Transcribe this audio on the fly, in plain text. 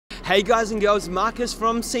Hey guys and girls, Markus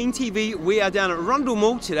from SceneTV. We are down at Rundle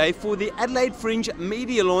Mall today for the Adelaide Fringe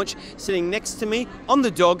media launch. Sitting next to me on the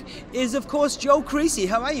dog is of course Joel Creasey.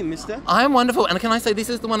 How are you, mister? I'm wonderful, and can I say this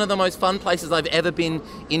is one of the most fun places I've ever been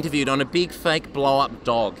interviewed on, a big fake blow-up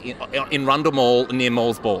dog in Rundle Mall near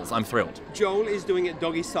Malls Balls. I'm thrilled. Joel is doing it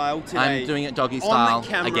doggy style today. I'm doing it doggy style on the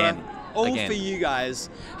camera, again. All for you guys.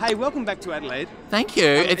 Hey, welcome back to Adelaide. Thank you.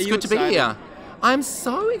 It's good to be excited? here. I'm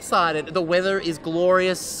so excited. The weather is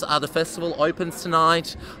glorious. The festival opens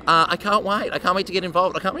tonight. I can't wait. I can't wait to get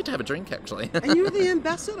involved. I can't wait to have a drink, actually. And you're the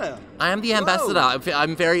ambassador. I am the ambassador.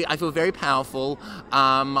 I feel very powerful.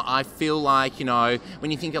 I feel like, you know, when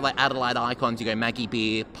you think of like Adelaide icons, you go Maggie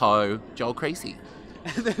Beer, Poe, Joel Creasey.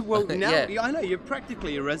 Well, now Yeah. I know you're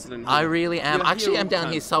practically a resident here. I really am. You're Actually, here I'm all the down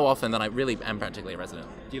time. here so often that I really am practically a resident.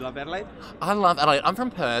 Do you love Adelaide? I love Adelaide. I'm from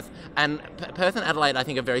Perth, and Perth and Adelaide I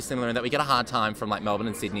think are very similar in that we get a hard time from like Melbourne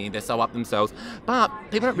and Sydney. They're so up themselves. But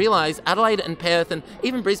people don't realise Adelaide and Perth and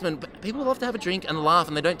even Brisbane, people love to have a drink and laugh,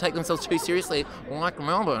 and they don't take themselves too seriously like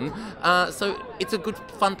Melbourne. So it's a good,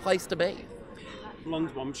 fun place to be.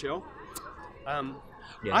 Blonde Bombshell.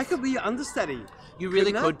 Yes. I could be your understudy. You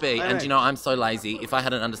really Couldn't could I? be, and you know, I'm so lazy. If I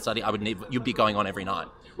had an understudy, you'd be going on every night.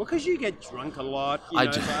 Well, because you get drunk a lot. You I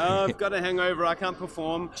know, do. it's like, oh, I've got a hangover, I can't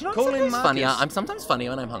perform. Do you know Call what's in sometimes funnier? Markus. I'm sometimes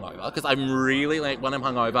funnier when I'm hungover, because I'm really, like, when I'm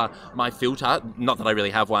hungover, my filter, not that I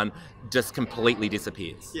really have one, just completely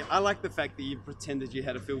disappears. Yeah, I like the fact that you pretended you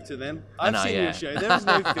had a filter then. I I've know, seen yeah. your show. There was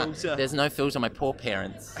no filter. There's no filter. My poor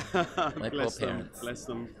parents. My Bless poor them. parents. Bless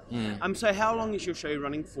them. Mm. So how long is your show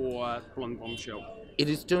running for, Blonde Bombshell? It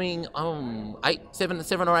is doing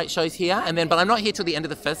seven or eight shows here, but I'm not here till the end of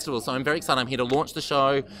the festival, so I'm very excited. I'm here to launch the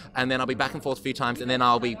show, and then I'll be back and forth a few times, and then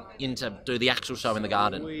I'll be in to do the actual show in the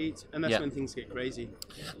garden. Sweet. And that's when things get crazy.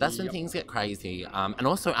 That's when things get crazy. And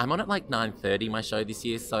also, I'm on at like 9:30 my show this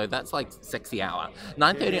year, so that's like sexy hour.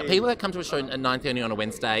 9:30. Hey. People that come to a show at 9:30 on a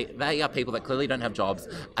Wednesday, they are people that clearly don't have jobs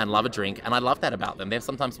and love a drink, and I love that about them. They're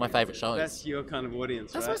sometimes my favourite shows. That's your kind of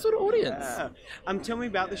audience, That's right? my sort of audience. Yeah. Tell me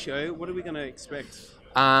about the show. What are we going to expect?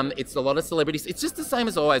 It's a lot of celebrities. It's just the same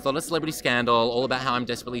as always. A lot of celebrity scandal, all about how I'm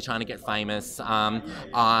desperately trying to get famous.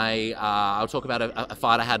 I'll talk about a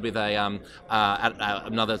fight I had with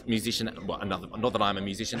another musician. Well, not that I'm a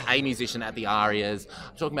musician at the Arias.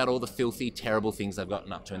 I'm talking about all the filthy, terrible things I've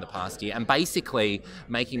gotten up to in the past year, and basically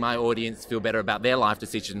making my audience feel better about their life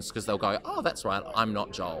decisions, because they'll go, "Oh, that's right. I'm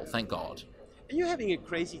not Joel. Thank God." And you're having a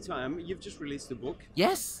crazy time. You've just released a book.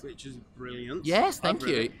 Yes. Which is brilliant. Yes, thank I've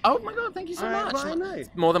read you. it. Oh my God, thank you so much. I know. It's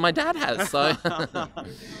more than my dad has, so.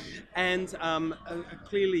 And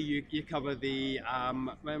clearly you cover the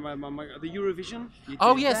Eurovision. You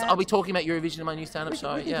Oh do yes, that. I'll be talking about Eurovision in my new stand-up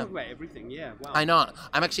show. We can Yeah. talk about everything. Yeah. Wow. I know.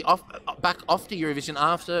 I'm actually back off to Eurovision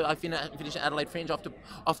after I finish at Adelaide Fringe,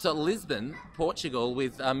 off to Lisbon, Portugal,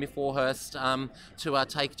 with Miff Warhurst to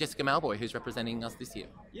take Jessica Malboy, who's representing us this year.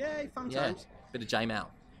 Yay, fun Yeah, times. bit of J Mal.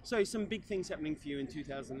 So some big things happening for you in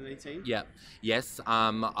 2018. Yeah. Yes.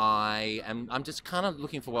 I'm just kind of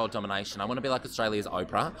looking for world domination. I want to be like Australia's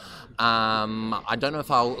Oprah. I don't know if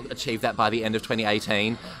I'll achieve that by the end of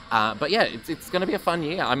 2018. But yeah, it's going to be a fun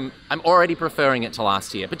year. I'm already preferring it to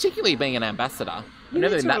last year, particularly being an ambassador. I've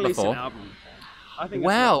never been that before. An album. I think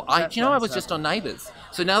Wow, I was just on Neighbours.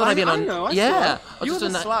 So now that I've been on, I you were the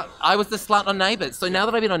slut. I was the slut on Neighbours. So now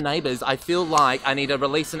that I've been on Neighbours, I feel like I need to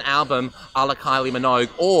release an album a la Kylie Minogue,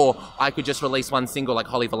 or I could just release one single like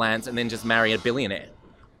Holly Valance and then just marry a billionaire.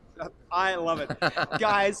 I love it.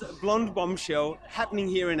 Guys, Blonde Bombshell happening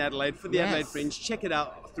here in Adelaide for the Yes. Adelaide Fringe. Check it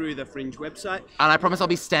out through the Fringe website. And I promise I'll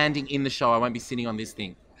be standing in the show. I won't be sitting on this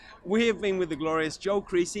thing. We have been with the glorious Joel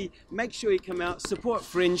Creasey. Make sure you come out, support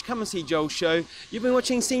Fringe, come and see Joel's show. You've been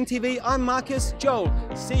watching SceneTV. I'm Markus. Joel,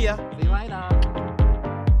 see ya. See you later.